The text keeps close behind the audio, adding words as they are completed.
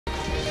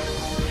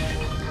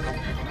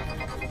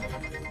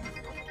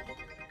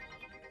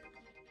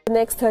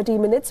Next 30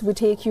 minutes, we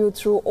take you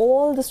through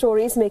all the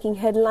stories making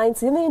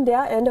headlines in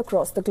India and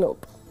across the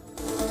globe.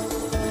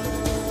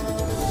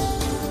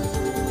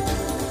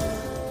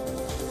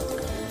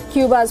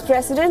 Cuba's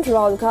President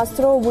Raul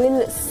Castro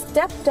will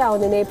step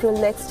down in April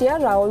next year.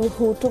 Raul,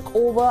 who took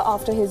over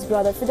after his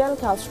brother Fidel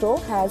Castro,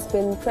 has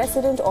been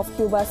president of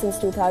Cuba since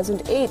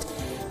 2008.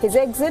 His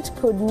exit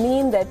could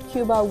mean that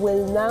Cuba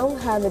will now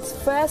have its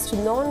first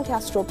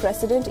non-Castro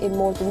president in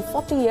more than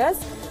 40 years.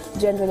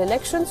 General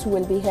elections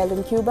will be held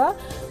in Cuba,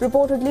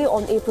 reportedly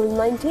on April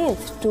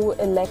 19th, to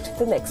elect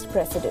the next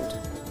president.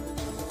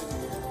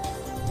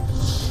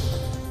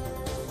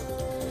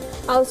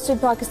 Ousted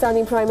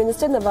Pakistani Prime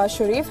Minister Nawaz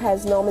Sharif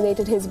has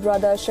nominated his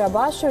brother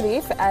Shahbaz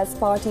Sharif as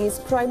party's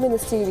prime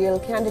ministerial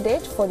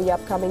candidate for the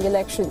upcoming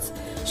elections.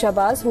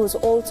 Shahbaz, who is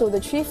also the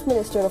Chief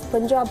Minister of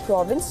Punjab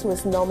province,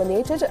 was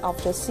nominated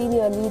after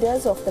senior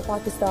leaders of the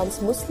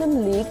Pakistan's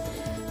Muslim League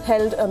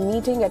held a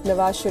meeting at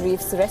Nawaz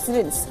Sharif's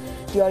residence.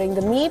 During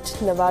the meet,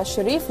 Nawaz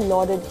Sharif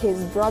lauded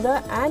his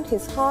brother and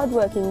his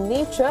hard-working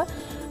nature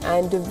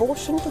and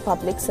devotion to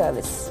public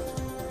service.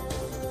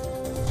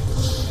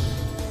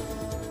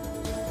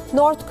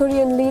 North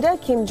Korean leader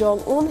Kim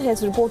Jong-un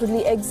has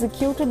reportedly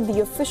executed the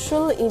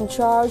official in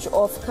charge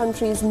of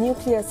country's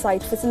nuclear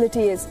site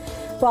facilities.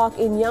 Park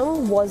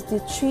In-young was the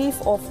chief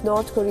of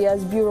North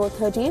Korea's Bureau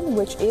 13,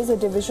 which is a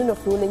division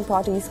of ruling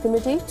party's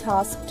committee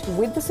tasked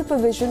with the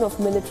supervision of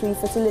military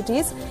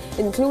facilities,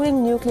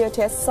 including nuclear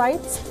test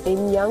sites.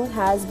 In-young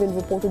has been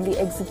reportedly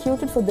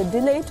executed for the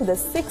delay to the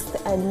sixth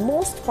and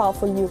most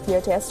powerful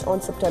nuclear test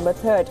on September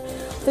 3rd.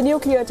 The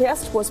nuclear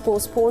test was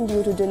postponed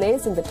due to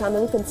delays in the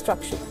tunnel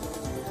construction.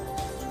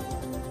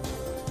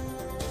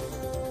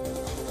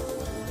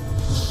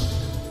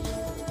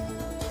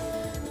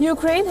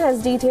 Ukraine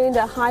has detained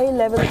a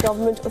high-level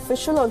government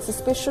official on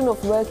suspicion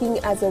of working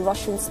as a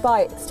Russian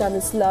spy.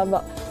 Stanislav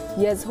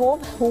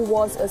Yezhov, who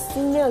was a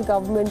senior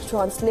government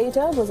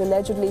translator, was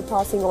allegedly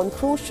passing on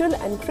crucial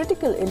and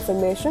critical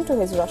information to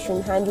his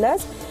Russian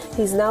handlers.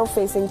 He is now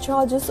facing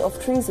charges of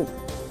treason.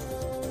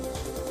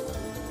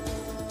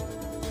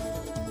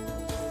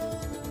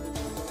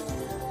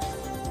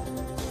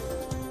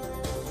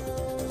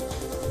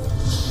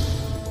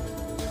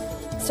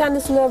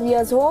 Stanislav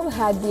Yezhov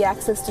had the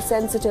access to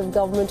sensitive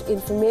government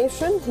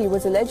information. He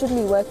was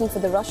allegedly working for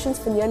the Russians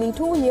for nearly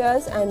 2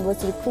 years and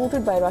was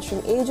recruited by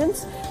Russian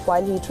agents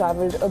while he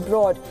travelled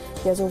abroad.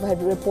 Yezhov had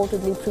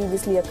reportedly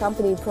previously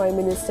accompanied Prime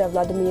Minister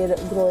Vladimir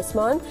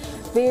Groisman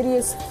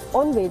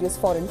on various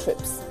foreign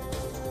trips.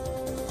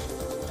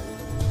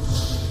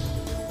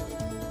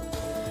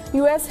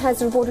 US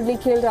has reportedly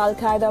killed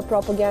Al-Qaeda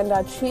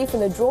propaganda chief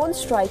in a drone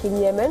strike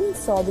in Yemen.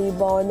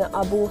 Saudi-born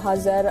Abu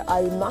Hazar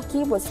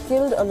al-Maki was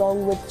killed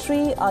along with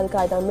 3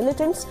 Al-Qaeda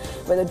militants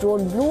when a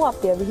drone blew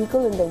up their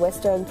vehicle in the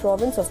western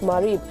province of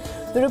Marib.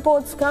 The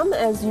reports come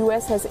as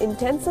US has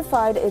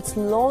intensified its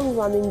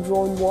long-running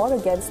drone war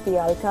against the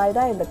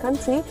Al-Qaeda in the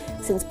country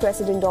since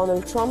President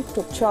Donald Trump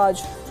took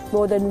charge.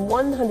 More than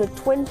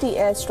 120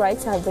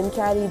 airstrikes have been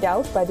carried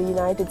out by the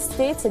United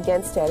States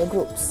against terror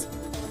groups.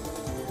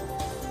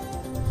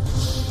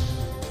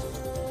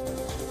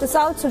 The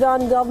South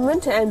Sudan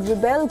government and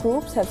rebel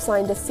groups have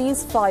signed a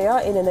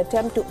ceasefire in an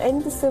attempt to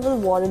end the civil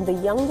war in the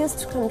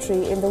youngest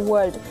country in the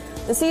world.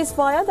 The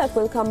ceasefire that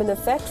will come in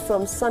effect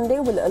from Sunday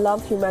will allow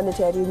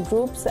humanitarian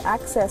groups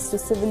access to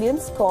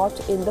civilians caught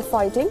in the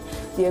fighting.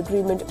 The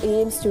agreement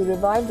aims to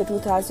revive the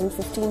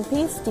 2015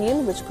 peace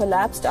deal, which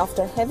collapsed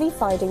after heavy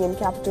fighting in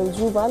capital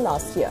Juba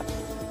last year.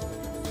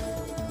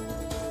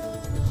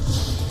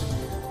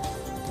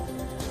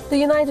 The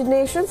United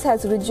Nations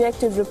has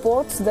rejected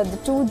reports that the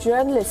 2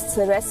 journalists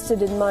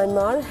arrested in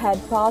Myanmar had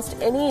passed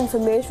any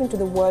information to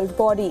the world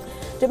body.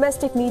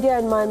 Domestic media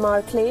in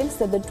Myanmar claims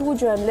that the 2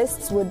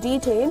 journalists were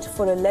detained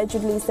for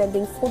allegedly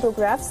sending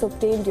photographs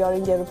obtained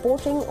during their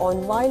reporting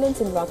on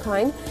violence in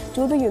Rakhine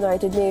to the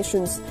United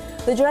Nations.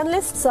 The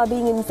journalists are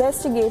being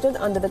investigated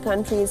under the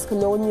country's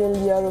Colonial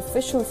Year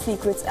Official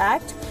Secrets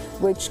Act,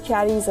 which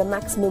carries a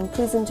maximum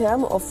prison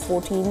term of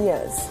 14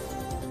 years.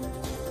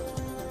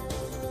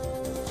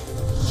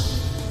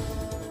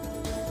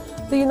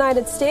 The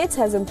United States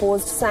has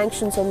imposed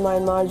sanctions on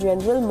Myanmar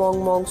General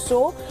Maung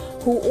So,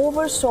 who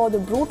oversaw the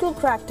brutal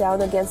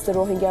crackdown against the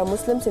Rohingya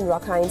Muslims in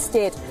Rakhine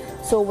State.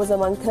 So was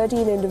among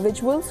 13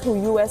 individuals who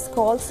US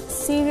calls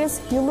serious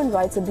human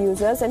rights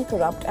abusers and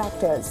corrupt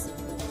actors.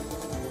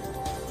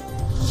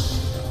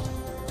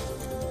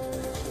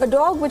 A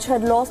dog which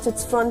had lost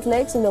its front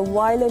legs in a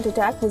violent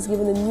attack was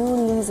given a new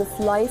lease of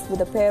life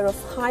with a pair of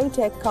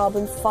high-tech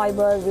carbon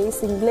fiber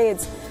racing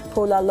blades.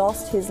 Kola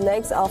lost his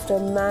legs after a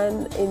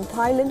man in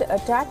Thailand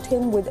attacked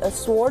him with a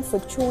sword for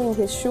chewing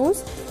his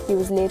shoes. He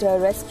was later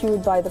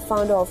rescued by the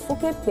founder of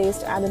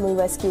Phuket-based animal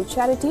rescue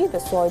charity, the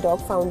Soy Dog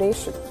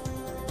Foundation.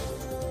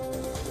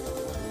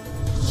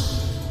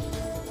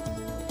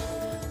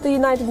 The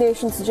United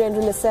Nations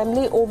General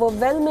Assembly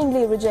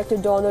overwhelmingly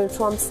rejected Donald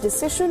Trump's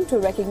decision to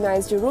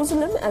recognize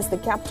Jerusalem as the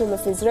capital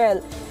of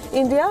Israel.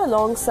 India,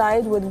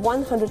 alongside with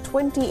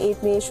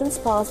 128 nations,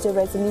 passed a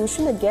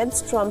resolution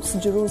against Trump's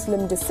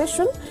Jerusalem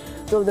decision.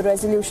 Though the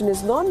resolution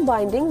is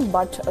non-binding,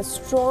 but a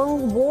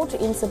strong vote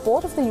in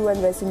support of the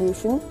UN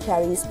resolution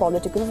carries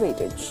political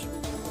weightage.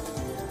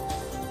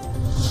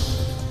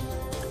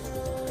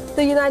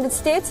 The United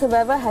States,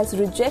 however, has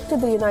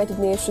rejected the United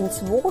Nations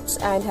votes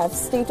and have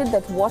stated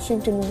that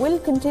Washington will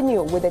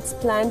continue with its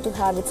plan to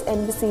have its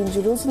embassy in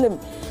Jerusalem.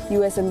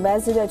 U.S.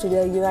 Ambassador to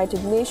the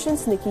United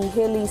Nations, Nikki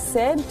Haley,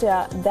 said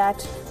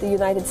that the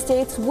United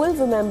States will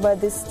remember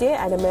this day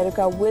and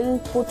America will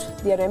put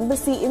their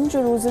embassy in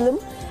Jerusalem,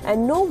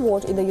 and no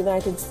vote in the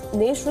United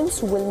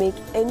Nations will make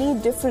any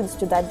difference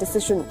to that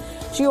decision.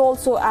 She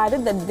also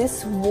added that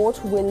this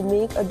vote will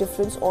make a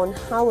difference on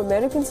how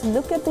Americans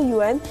look at the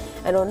UN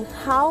and on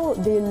how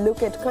they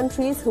look at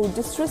countries who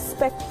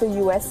disrespect the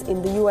US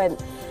in the UN.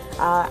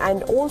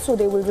 And also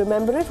they will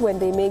remember it when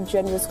they make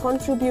generous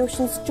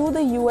contributions to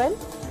the UN,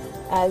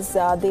 as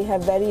they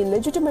have very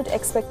legitimate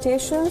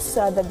expectations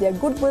that their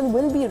goodwill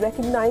will be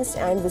recognized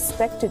and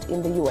respected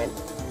in the UN.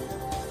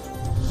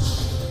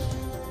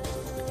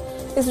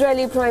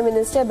 Israeli Prime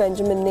Minister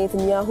Benjamin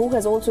Netanyahu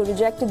has also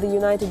rejected the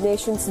United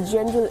Nations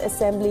General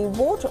Assembly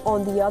vote.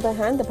 On the other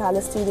hand, the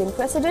Palestinian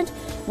President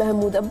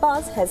Mahmoud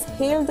Abbas has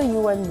hailed the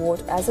UN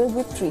vote as a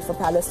victory for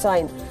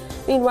Palestine.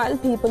 Meanwhile,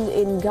 people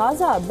in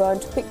Gaza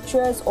burnt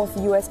pictures of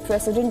US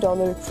President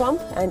Donald Trump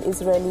and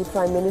Israeli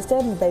Prime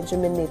Minister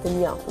Benjamin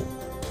Netanyahu.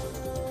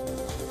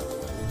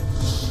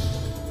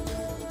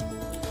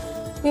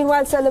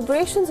 Meanwhile,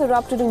 celebrations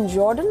erupted in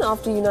Jordan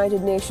after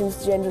United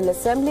Nations General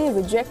Assembly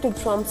rejected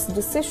Trump's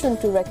decision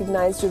to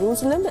recognize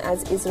Jerusalem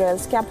as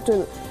Israel's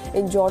capital.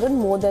 In Jordan,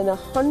 more than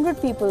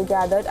 100 people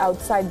gathered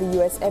outside the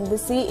U.S.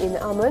 Embassy in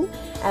Amman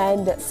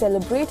and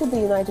celebrated the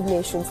United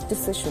Nations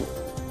decision.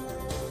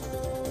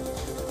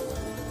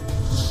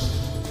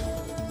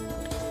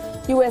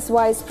 U.S.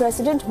 Vice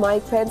President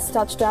Mike Pence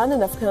touched down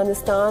in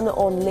Afghanistan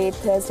on late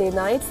Thursday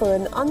night for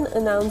an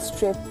unannounced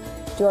trip.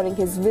 During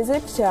his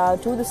visit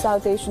to the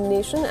South Asian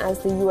nation as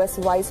the U.S.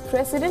 Vice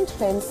President,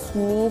 Pence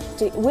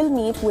will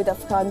meet with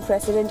Afghan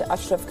President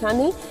Ashraf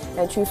Ghani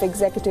and Chief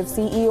Executive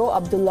CEO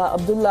Abdullah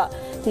Abdullah.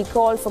 He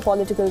called for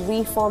political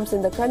reforms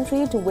in the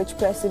country, to which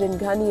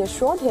President Ghani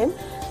assured him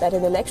that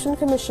an election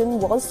commission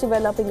was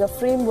developing a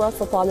framework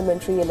for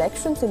parliamentary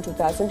elections in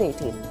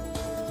 2018.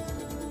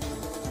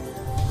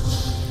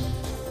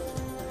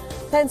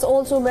 Pence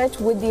also met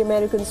with the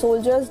American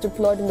soldiers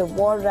deployed in the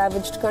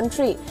war-ravaged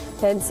country.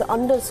 Pence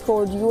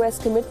underscored U.S.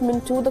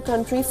 commitment to the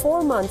country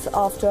 4 months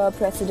after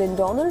President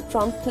Donald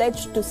Trump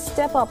pledged to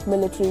step up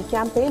military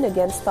campaign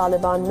against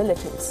Taliban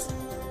militants.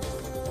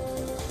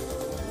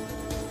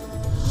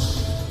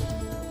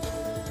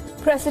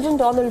 President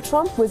Donald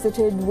Trump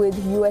visited with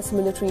U.S.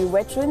 military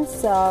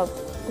veterans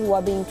who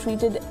are being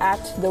treated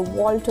at the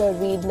Walter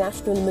Reed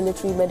National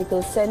Military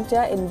Medical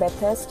Center in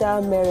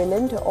Bethesda,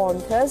 Maryland on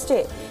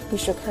Thursday. He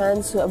shook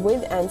hands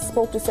with and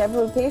spoke to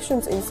several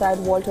patients inside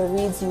Walter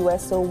Reed's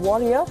USO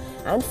Warrior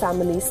and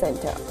Family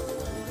Center.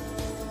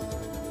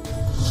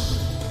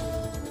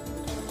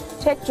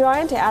 Tech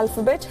giant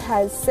Alphabet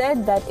has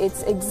said that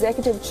its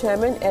executive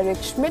chairman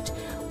Eric Schmidt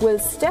will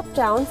step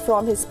down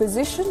from his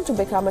position to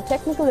become a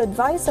technical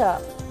advisor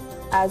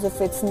as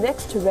of its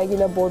next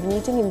regular board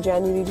meeting in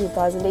January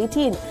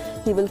 2018.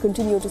 He will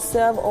continue to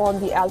serve on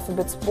the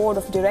Alphabet's board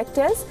of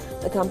directors.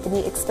 The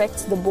company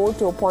expects the board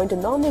to appoint a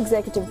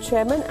non-executive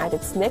chairman at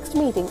its next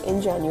meeting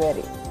in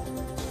January.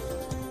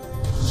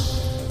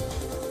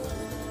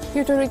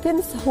 Puerto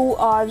Ricans who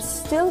are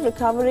still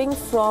recovering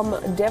from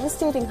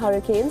devastating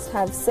hurricanes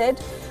have said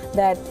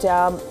that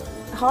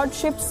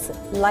hardships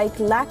like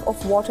lack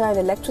of water and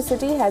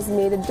electricity has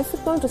made it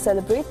difficult to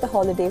celebrate the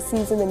holiday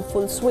season in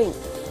full swing.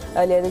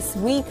 Earlier this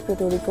week,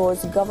 Puerto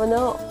Rico's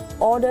governor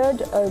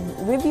ordered a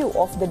review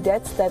of the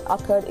deaths that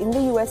occurred in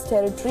the U.S.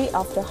 territory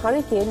after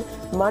Hurricane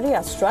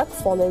Maria struck,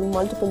 following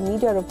multiple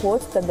media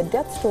reports that the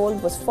death toll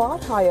was far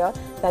higher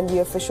than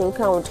the official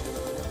count.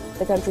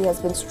 The country has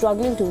been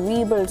struggling to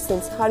rebuild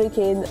since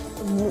Hurricane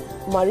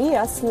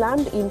Maria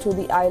slammed into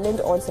the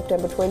island on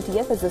September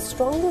 20th as the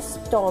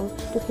strongest storm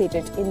to hit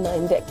it in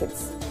 9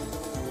 decades.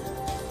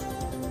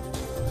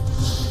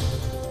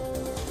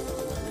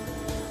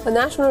 A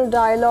national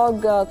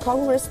dialogue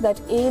congress that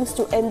aims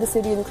to end the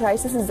Syrian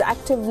crisis is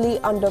actively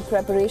under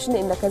preparation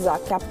in the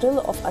Kazakh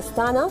capital of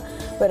Astana,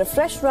 where a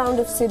fresh round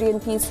of Syrian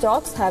peace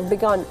talks have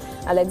begun.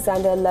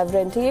 Alexander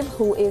Lavrentiev,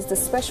 who is the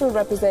special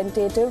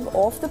representative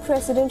of the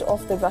President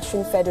of the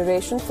Russian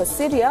Federation for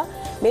Syria,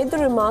 made the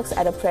remarks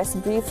at a press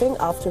briefing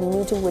after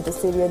meeting with the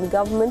Syrian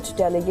government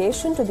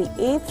delegation to the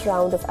 8th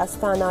round of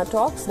Astana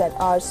talks that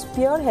are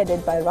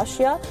spearheaded by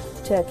Russia,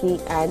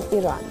 Turkey and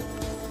Iran.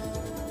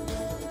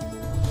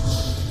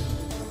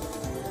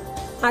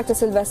 Actor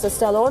Sylvester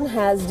Stallone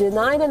has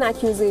denied an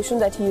accusation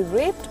that he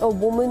raped a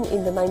woman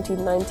in the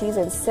 1990s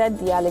and said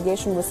the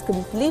allegation was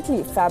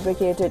completely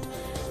fabricated.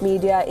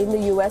 Media in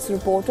the US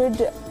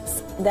reported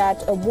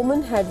that a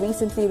woman had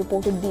recently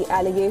reported the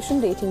allegation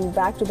dating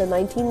back to the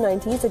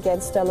 1990s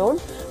against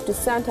Stallone to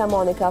Santa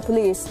Monica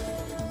police.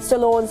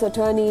 Stallone's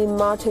attorney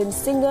Martin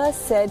Singer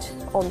said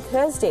on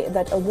Thursday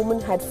that a woman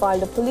had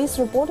filed a police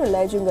report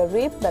alleging a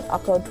rape that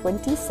occurred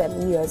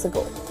 27 years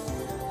ago.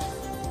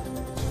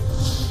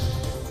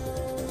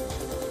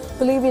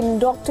 Bolivian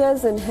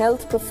doctors and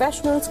health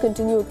professionals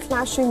continued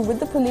clashing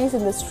with the police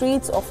in the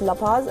streets of La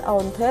Paz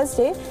on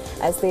Thursday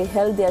as they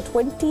held their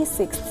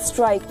 26th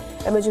strike.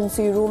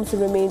 Emergency rooms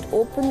remained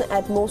open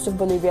at most of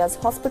Bolivia's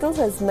hospitals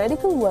as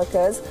medical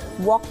workers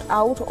walked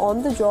out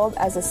on the job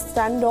as a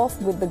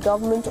standoff with the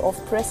government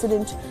of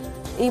President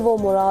Evo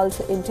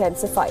Morales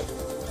intensified.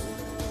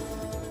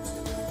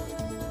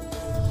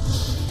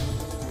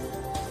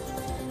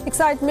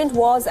 Excitement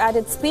was at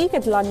its peak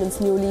at London's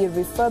newly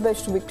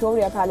refurbished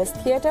Victoria Palace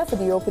Theatre for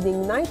the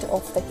opening night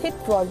of the hit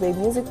Broadway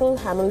musical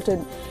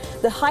Hamilton.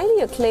 The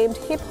highly acclaimed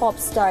hip-hop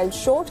style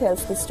show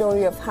tells the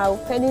story of how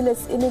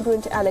penniless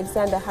immigrant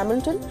Alexander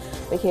Hamilton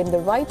became the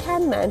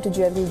right-hand man to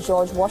General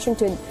George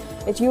Washington.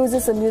 It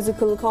uses a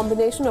musical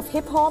combination of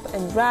hip-hop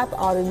and rap,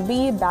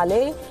 R&B,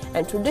 ballet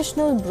and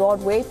traditional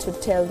Broadway to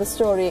tell the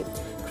story.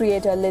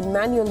 Creator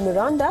Lin-Manuel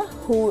Miranda,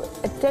 who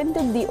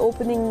attended the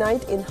opening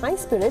night in high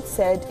spirits,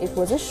 said it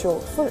was a show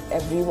for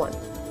everyone.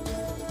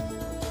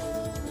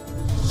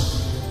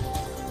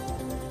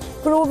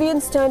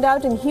 Peruvians turned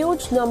out in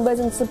huge numbers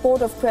in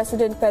support of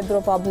President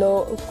Pedro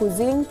Pablo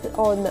Kuczynski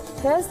on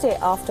Thursday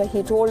after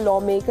he told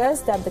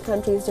lawmakers that the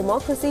country's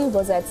democracy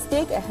was at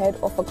stake ahead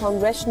of a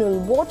congressional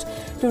vote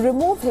to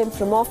remove him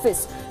from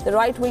office. The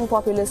right-wing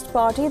populist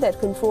party that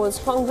controls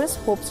Congress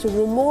hopes to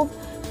remove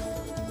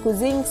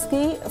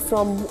Kuczynski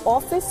from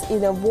office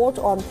in a vote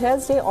on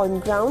Thursday on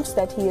grounds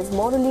that he is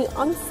morally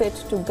unfit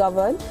to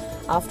govern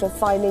after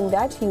finding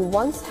that he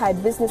once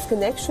had business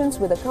connections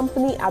with a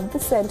company at the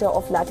center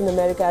of Latin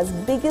America's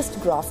biggest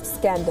graft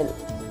scandal.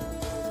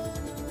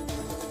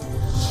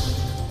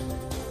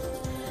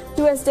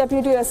 U.S.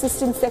 Deputy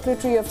Assistant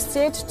Secretary of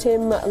State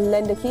Tim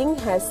Lenderking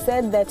has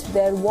said that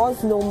there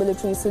was no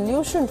military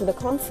solution to the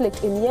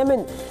conflict in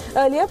Yemen.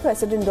 Earlier,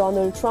 President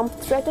Donald Trump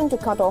threatened to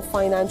cut off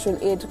financial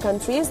aid to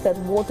countries that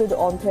voted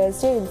on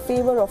Thursday in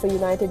favor of a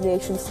United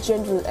Nations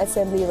General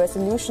Assembly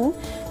resolution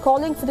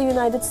calling for the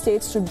United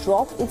States to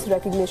drop its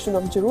recognition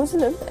of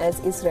Jerusalem as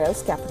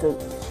Israel's capital.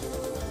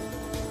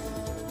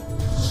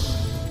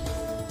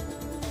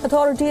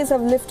 Authorities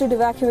have lifted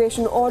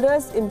evacuation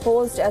orders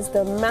imposed as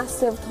the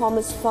massive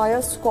Thomas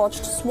fire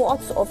scorched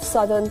swaths of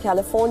Southern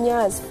California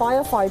as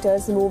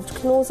firefighters moved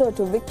closer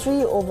to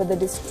victory over the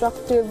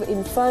destructive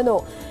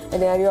inferno.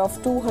 An area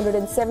of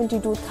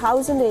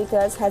 272,000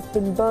 acres has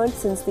been burnt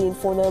since the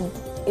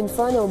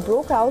inferno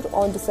broke out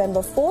on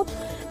December 4th,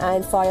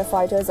 and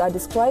firefighters are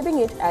describing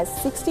it as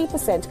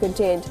 60%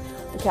 contained.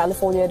 The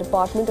California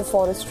Department of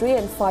Forestry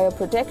and Fire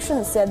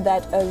Protection said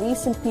that a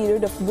recent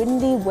period of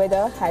windy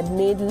weather had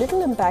made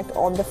little impact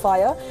on the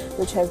fire,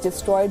 which has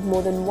destroyed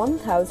more than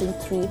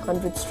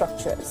 1,300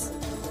 structures.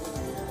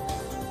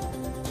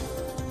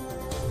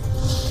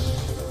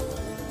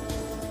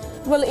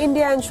 Well,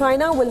 India and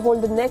China will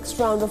hold the next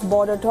round of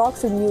border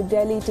talks in New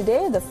Delhi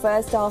today, the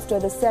first after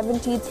the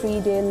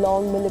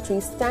 73-day-long military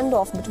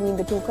standoff between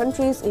the two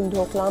countries in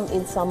Doklam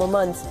in summer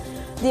months.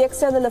 The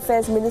External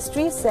Affairs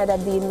Ministry said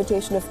at the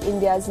invitation of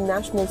India's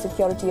National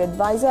Security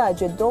Advisor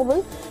Ajit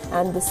Doval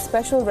and the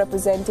Special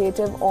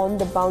Representative on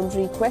the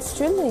Boundary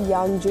Question,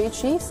 Yang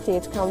Jiechi,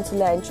 State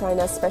Councillor and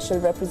China's Special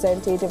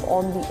Representative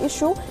on the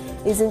issue,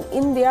 is in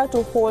India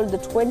to hold the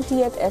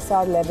 20th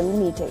SR-level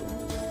meeting.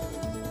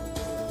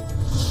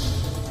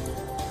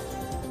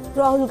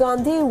 Rahul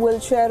Gandhi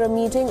will chair a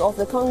meeting of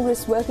the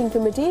Congress Working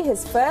Committee,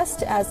 his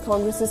first as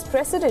Congress's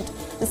president.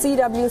 The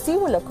CWC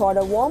will accord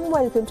a warm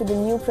welcome to the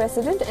new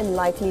president and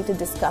likely to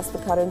discuss the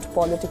current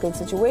political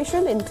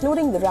situation,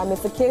 including the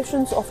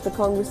ramifications of the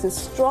Congress's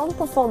strong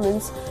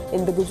performance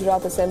in the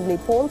Gujarat Assembly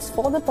polls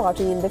for the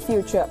party in the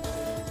future.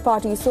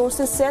 Party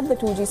sources said the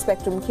 2G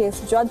Spectrum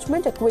case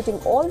judgment acquitting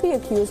all the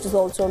accused is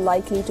also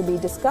likely to be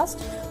discussed.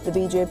 The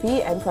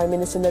BJP and Prime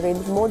Minister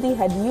Narendra Modi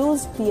had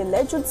used the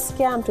alleged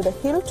scam to the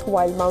hilt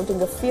while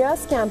mounting a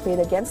fierce campaign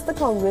against the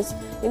Congress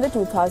in the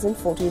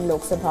 2014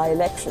 Lok Sabha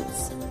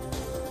elections.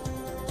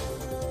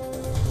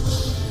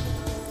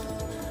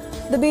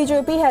 The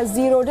BJP has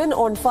zeroed in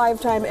on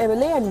five-time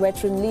MLA and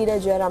veteran leader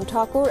Jairam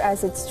Thakur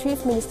as its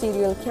chief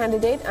ministerial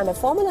candidate, and a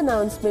formal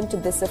announcement to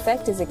this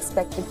effect is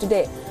expected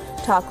today.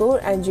 Thakur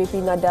and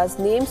JP Nadda's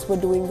names were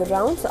doing the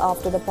rounds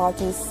after the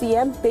party's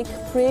CM pick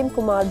Prem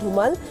Kumar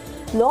Dhumal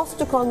lost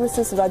to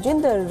Congress's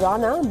Rajinder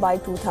Rana by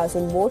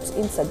 2,000 votes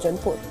in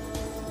Sajjanpur.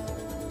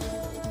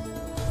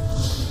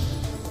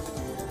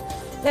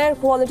 Air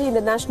quality in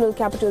the national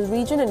capital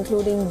region,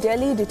 including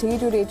Delhi,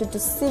 deteriorated to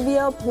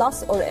severe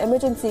plus or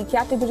emergency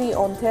category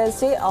on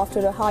Thursday after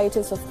a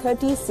hiatus of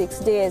 36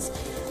 days.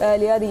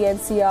 Earlier, the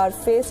NCR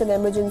faced an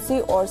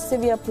emergency or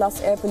severe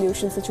plus air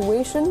pollution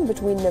situation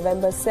between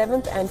November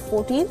 7th and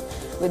 14th,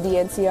 with the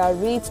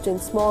NCR reached in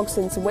smog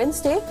since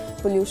Wednesday.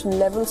 Pollution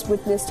levels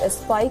witnessed a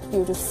spike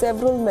due to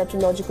several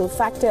meteorological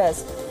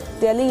factors.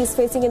 Delhi is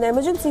facing an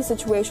emergency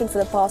situation for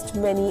the past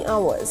many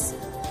hours.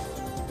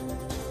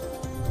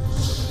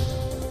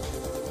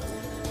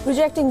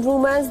 Rejecting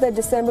rumours that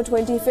December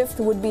 25th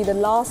would be the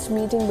last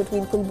meeting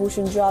between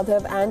Kulbhushan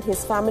Jadhav and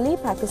his family,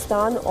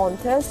 Pakistan on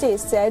Thursday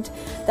said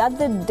that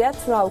the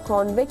death row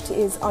convict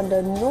is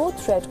under no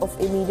threat of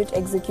immediate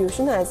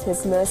execution as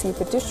his mercy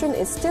petition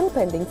is still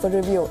pending for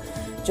review.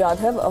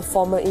 Jadhav, a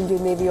former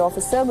Indian Navy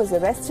officer, was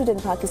arrested in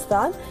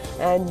Pakistan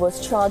and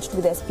was charged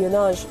with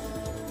espionage.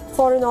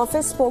 Foreign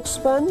Office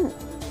spokesman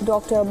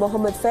Dr.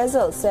 Mohammad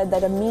Faisal said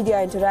that a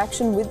media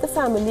interaction with the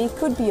family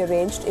could be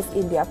arranged if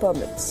India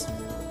permits.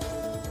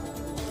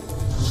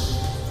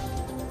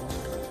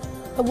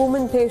 A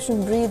woman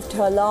patient breathed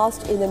her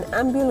last in an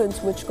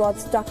ambulance which got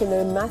stuck in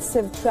a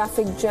massive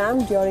traffic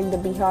jam during the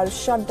Bihar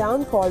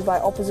shutdown called by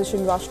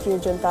opposition Rashtriya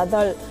Janata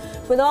Dal.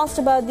 When asked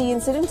about the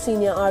incident,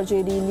 senior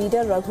RJD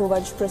leader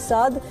Raghuvansh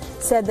Prasad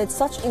said that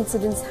such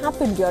incidents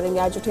happen during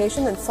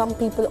agitation and some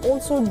people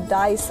also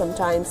die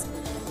sometimes.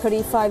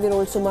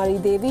 35-year-old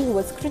Sumari Devi, who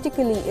was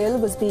critically ill,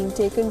 was being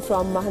taken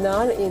from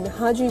Mahnar in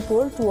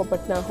Hajipur to a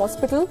Patna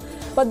hospital,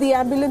 but the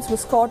ambulance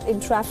was caught in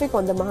traffic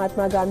on the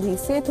Mahatma Gandhi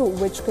Setu,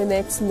 which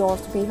connects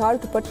North Bihar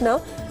to Patna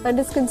and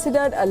is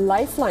considered a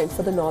lifeline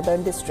for the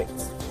northern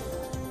districts.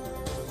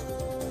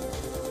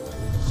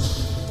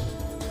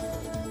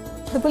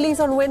 The police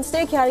on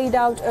Wednesday carried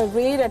out a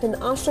raid at an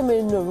ashram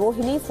in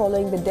Rohini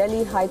following the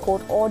Delhi High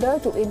Court order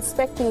to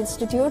inspect the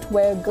institute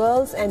where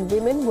girls and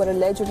women were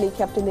allegedly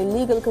kept in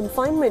illegal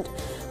confinement.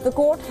 The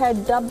court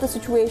had dubbed the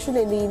situation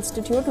in the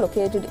institute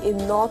located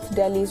in North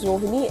Delhi's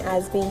Rohini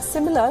as being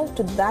similar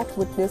to that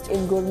witnessed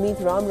in Gurmeet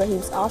Ram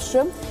Rahim's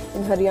ashram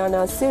in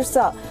Haryana's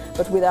Sirsa,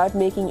 but without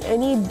making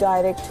any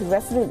direct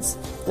reference.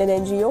 An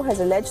NGO has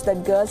alleged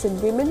that girls and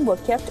women were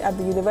kept at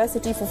the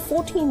university for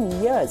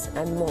 14 years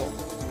and more.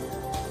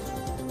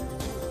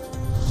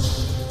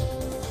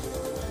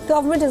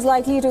 Government is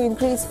likely to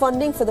increase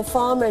funding for the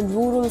farm and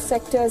rural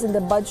sectors in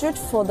the budget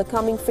for the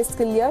coming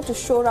fiscal year to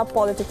shore up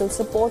political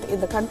support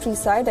in the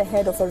countryside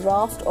ahead of a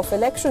raft of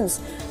elections.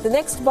 The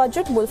next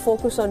budget will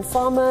focus on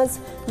farmers,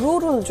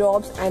 rural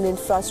jobs and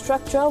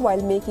infrastructure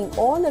while making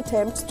all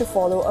attempts to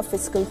follow a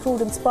fiscal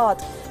prudence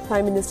path.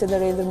 Prime Minister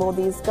Narendra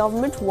Modi's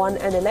government won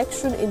an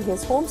election in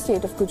his home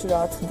state of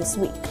Gujarat this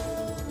week.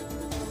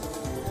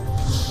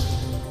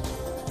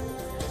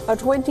 A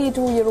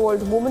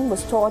 22-year-old woman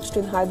was tortured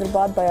in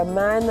Hyderabad by a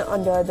man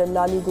under the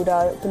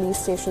Laliguda police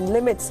station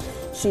limits.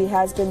 She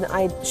has been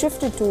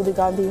shifted to the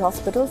Gandhi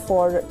hospital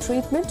for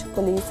treatment.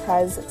 Police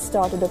has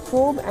started a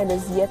probe and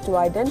is yet to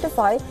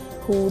identify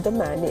who the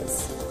man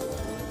is.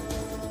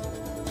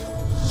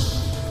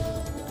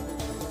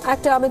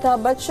 Actor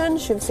Amitabh Bachchan,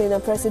 Shiv Sena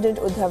President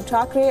Uddhav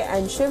Thackeray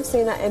and Shiv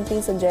Sena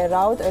MP Sanjay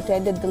Raut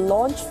attended the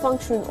launch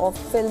function of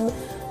film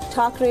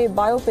Thackeray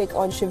biopic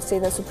on Shiv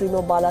Sena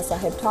Supremo Bala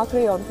Saheb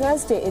Thackeray on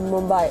Thursday in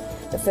Mumbai.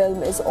 The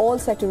film is all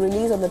set to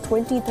release on the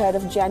 23rd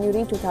of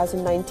January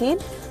 2019.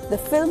 The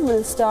film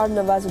will star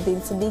Nawazuddin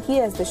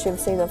Siddiqui as the Shiv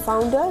Sena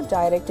founder,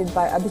 directed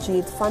by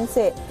Abhijit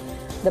Fanse.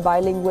 The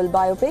bilingual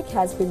biopic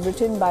has been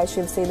written by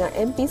Shiv Sena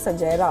MP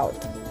Sanjay Raut.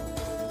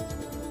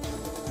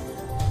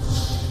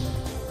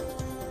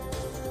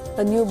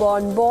 A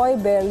newborn boy,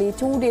 barely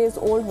 2 days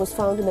old, was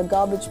found in a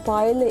garbage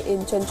pile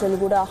in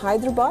Chanchalguda,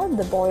 Hyderabad.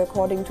 The boy,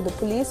 according to the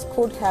police,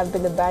 could have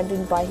been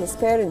abandoned by his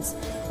parents.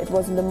 It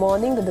was in the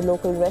morning that the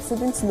local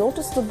residents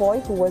noticed the boy,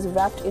 who was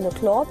wrapped in a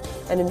cloth,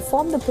 and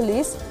informed the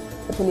police.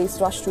 The police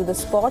rushed to the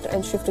spot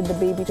and shifted the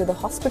baby to the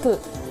hospital.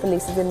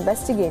 Police is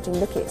investigating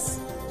the case.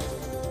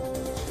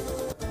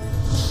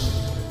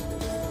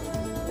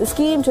 The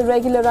scheme to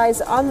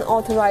regularize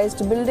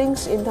unauthorized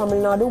buildings in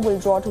Tamil Nadu will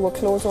draw to a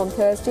close on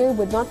Thursday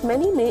with not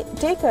many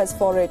takers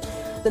for it.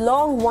 The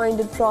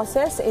long-winded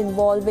process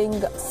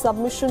involving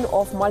submission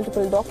of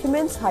multiple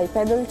documents, high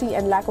penalty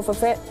and lack of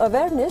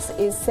awareness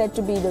is said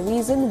to be the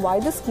reason why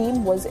the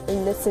scheme was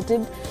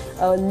elicited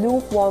a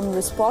lukewarm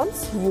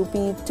response. UP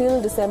till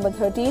December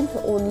 13th,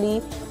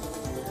 only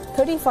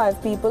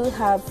 35 people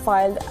have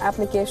filed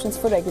applications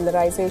for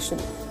regularization.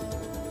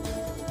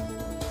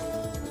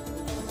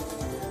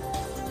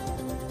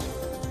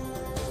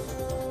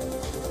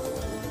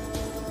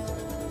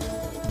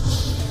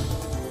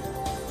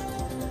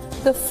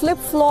 The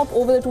flip-flop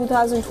over the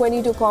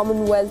 2022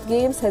 Commonwealth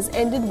Games has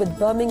ended with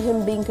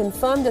Birmingham being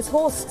confirmed as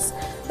hosts.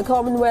 The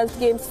Commonwealth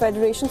Games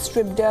Federation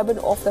stripped Durban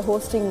of the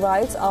hosting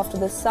rights after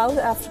the South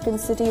African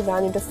city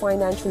ran into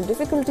financial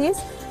difficulties.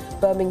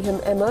 Birmingham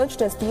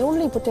emerged as the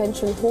only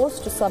potential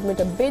host to submit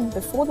a bid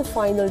before the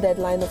final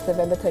deadline of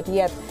November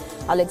 30th.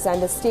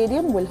 Alexander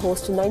Stadium will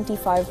host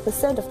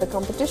 95% of the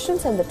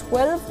competitions and the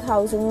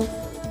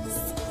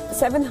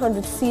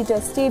 12,700-seater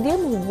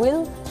stadium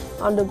will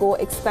undergo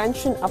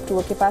expansion up to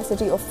a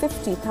capacity of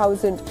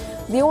 50,000.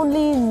 The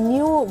only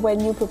new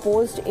venue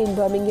proposed in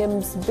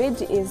Birmingham's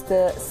bid is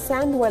the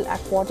Sandwell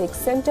Aquatic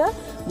Centre,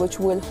 which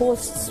will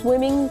host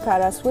swimming,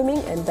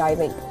 para-swimming and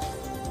diving.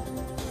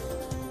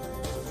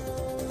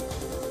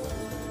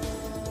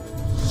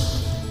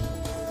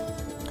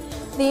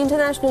 The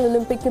International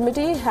Olympic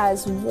Committee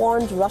has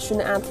warned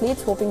Russian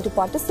athletes hoping to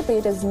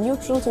participate as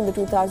neutrals in the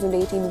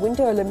 2018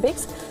 Winter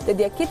Olympics that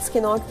their kits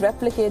cannot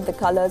replicate the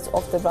colors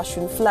of the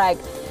Russian flag.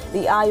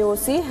 The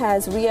IOC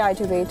has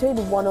reiterated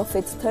one of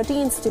its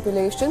 13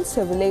 stipulations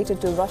related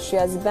to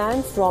Russia's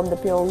ban from the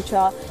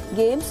Pyeongchang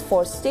Games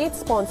for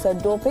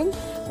state-sponsored doping,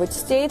 which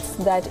states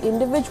that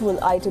individual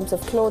items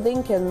of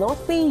clothing cannot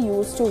be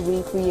used to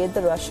recreate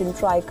the Russian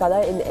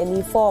tricolour in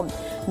any form.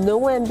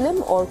 No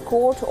emblem or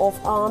coat of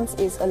arms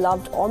is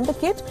allowed on the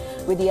kit,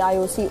 with the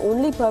IOC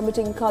only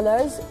permitting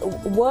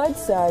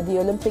words the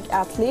Olympic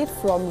athlete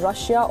from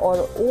Russia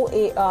or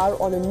OAR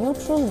on a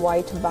neutral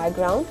white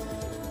background.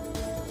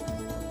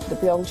 The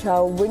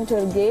Pyeongchang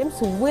Winter Games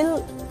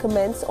will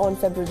commence on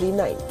February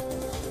 9th.